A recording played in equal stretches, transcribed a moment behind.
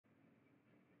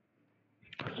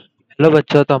Hello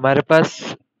बच्चों, तो हमारे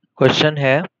पास क्वेश्चन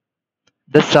है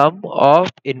the some of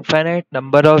infinite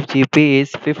number of GP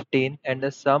is 15 and the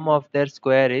some of their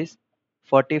square is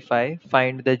 45,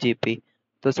 find the GP.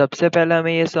 तो सबसे पहले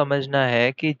हमें ये समझना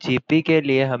है कि जीपी के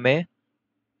लिए हमें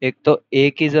एक तो ए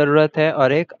की ज़रूरत है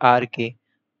और एक आर की।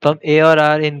 तो हम ए और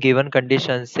आर इन गिवन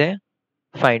कंडीशन से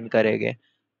फाइंड करेंगे।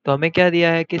 तो हमें क्या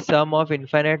दिया है कि सम of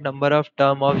infinite number of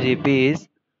term of GP is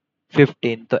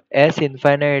 15। तो एस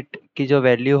इनफाइनाइट की जो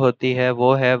वैल्यू होती है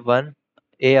वो है 1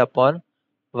 a/1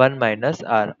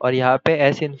 - r, और यहाँ पे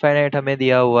एस इनफाइनाइट हमें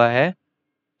दिया हुआ है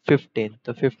 15।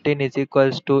 तो 15 is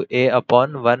equals to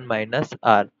a/1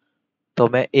 - r। तो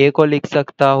मैं a को लिख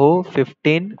सकता हूँ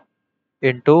 15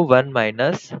 इंटू 1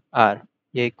 - r।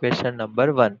 ये इक्वेशन नंबर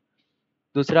 1।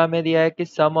 दूसरा हमें दिया है कि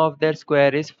सम ऑफ देयर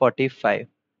स्क्वायर इज 45।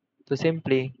 तो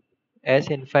simply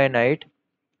S infinite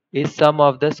is some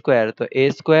of the square, तो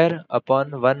a² /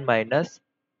 1 -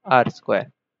 r²।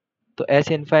 तो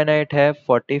एस इनफाइनाइट है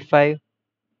 45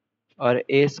 और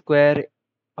a²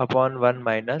 /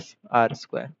 1 -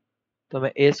 r²। तो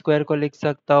मैं a² को लिख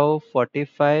सकता हूँ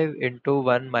 45 इंटू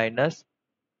 1 -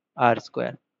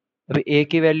 r²। अभी a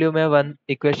की वैल्यू मैं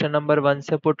इक्वेशन नंबर 1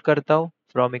 से पुट करता हूँ।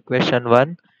 फ्रॉम इक्वेशन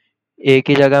 1 a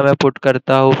की जगह मैं पुट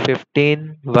करता हूँ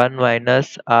 15 1 -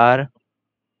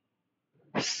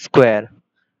 r²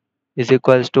 is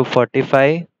equals to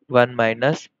 45 1 -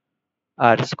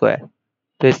 r²।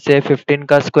 तो इससे 15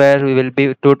 का square will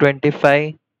be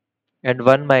 225 and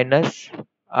 1 -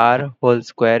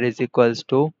 r² is equals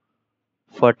to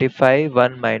 45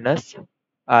 1 -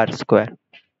 r²।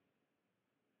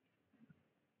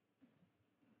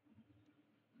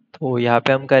 तो यहाँ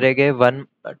पे हम करेंगे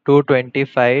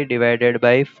 225 divided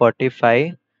by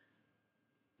 45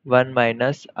 1 -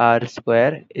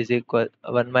 r² is equal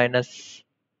 1 -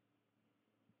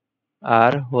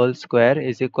 r²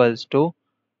 is equals to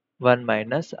 1 -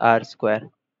 r²।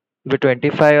 अभी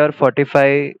 25 और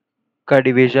 45 का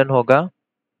डिवीजन होगा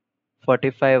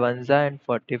 45 1 जा एंड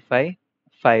 45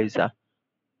 5 जा।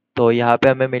 तो यहाँ पे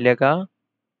हमें मिलेगा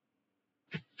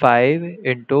 5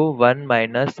 into 1 -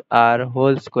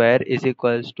 r² is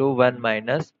equals to 1 -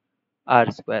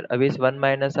 r²। अभी इस 1 -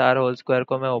 r²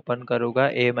 को मैं ओपन करूंगा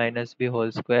a -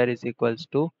 b² is equals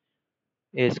to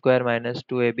a² -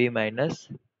 2ab -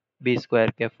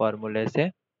 b² के फॉर्मूले से।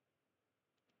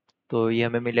 तो ये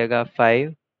हमें मिलेगा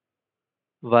 5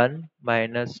 1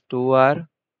 - 2r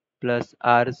plus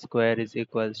r² is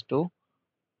equals to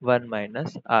 1 -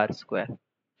 r²।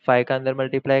 5 का अंदर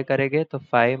मल्टीप्लाई करेंगे तो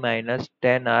 5 -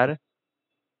 10r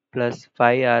plus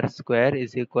 5r²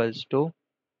 is equals to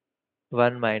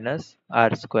 1 -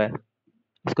 r²।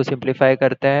 इसको सिंप्लीफाई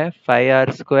करते हैं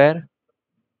 5r²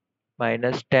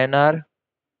 - 10r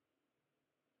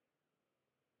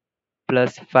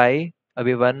प्लस 5।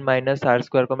 अभी 1 -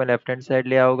 r² को मैं लेफ्ट हैंड साइड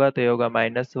लिया होगा तो ये होगा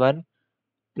 -1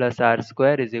 plus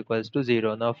r² is equals to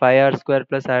 0। Now 5r²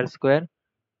 plus r²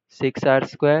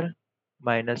 6r² -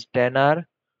 10r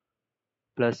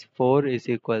plus 4 is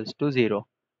equals to 0।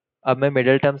 अब मैं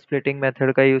मिडिल टर्म स्प्लिटिंग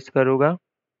मेथड का यूज करूंगा।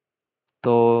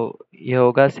 तो ये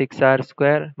होगा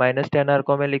 6r² -10r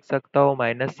को मैं लिख सकता हूँ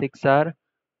 -6r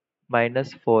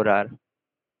 -4r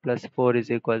plus 4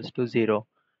 is equals to 0।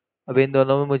 अब इन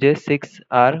दोनों में मुझे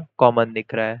 6r कॉमन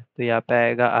दिख रहा है तो यहाँ पे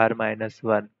आएगा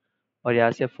r-1 और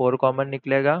यहाँ से 4 कॉमन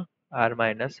निकलेगा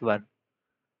r-1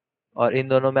 और इन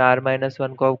दोनों में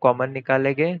r-1 को कॉमन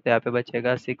निकालेंगे तो यहाँ पे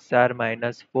बचेगा 6r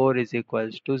 - 4 इज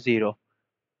इक्वल्स टू 0।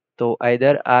 तो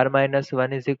इधर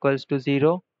r-1 इज इक्वल्स टू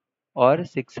 0 और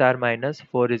 6r -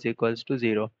 4 इज इक्वल्स टू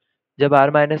 0। जब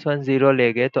r-1 0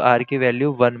 लेंगे तो r की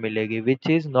वैल्यू 1 मिलेगी विच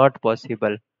इज़ नॉट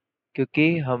पॉसिबल,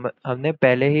 क्योंकि हमने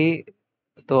पहले ही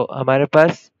तो हमारे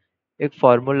पास एक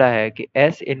फॉर्मूला है कि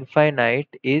s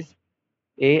infinite is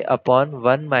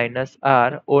a/1 -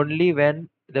 r only when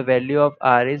the value of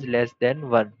r is less than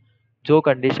 1। जो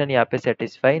कंडीशन यहाँ पे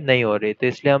सेटिस्फाई नहीं हो रही तो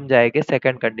इसलिए हम जाएंगे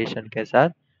सेकंड कंडीशन के साथ।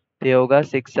 तो ये होगा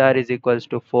 6r is equals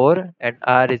to 4 and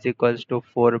r is equals to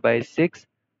 4/6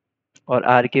 और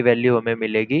r की वैल्यू हमें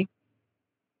मिलेगी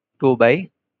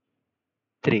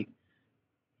 2/3।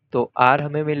 तो r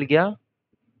हमें मिल गया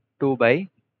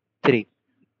 2/3।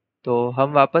 तो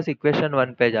हम वापस इक्वेशन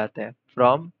 1 पे जाते हैं।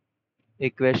 फ्रॉम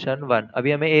इक्वेशन 1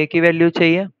 अभी हमें a की वैल्यू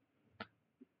चाहिए।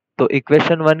 तो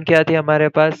इक्वेशन 1 क्या थी हमारे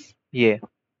पास, ये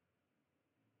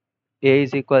a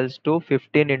is equals to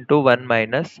 15 into 1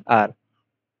 - r।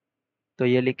 तो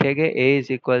ये लिखेंगे a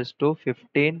is equals to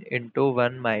 15 into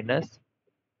 1 -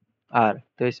 r।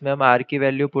 तो इसमें हम r की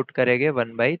वैल्यू पुट करेंगे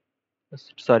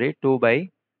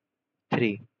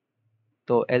 2/3।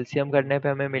 तो एलसीएम करने पे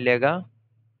हमें मिलेगा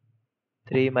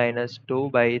 3 -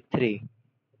 2/3।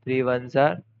 3 1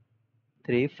 ज़ा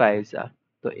 3 5 ज़ा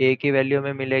तो a की वैल्यू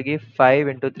में मिलेगी 5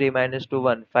 इंटू 3 माइनस 2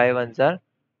 1, 5 1 जार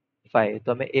 5,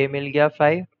 तो हमें a मिल गया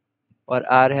 5 और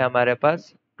r है हमारे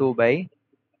पास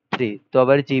 2/3। तो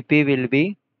अवर GP will be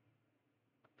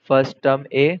first term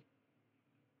a,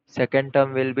 second term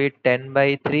will be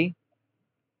 10/3,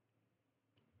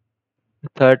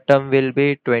 third term will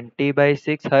be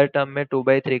 20/6। Her term में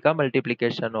 2/3 का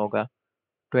मल्टीप्लीकेशन होगा।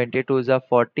 22 is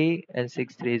 40 and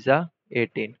 6 3 is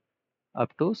 18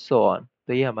 up to so on।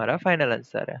 तो ये हमारा फाइनल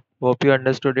आंसर है। Hope you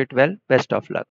understood it well. Best of luck.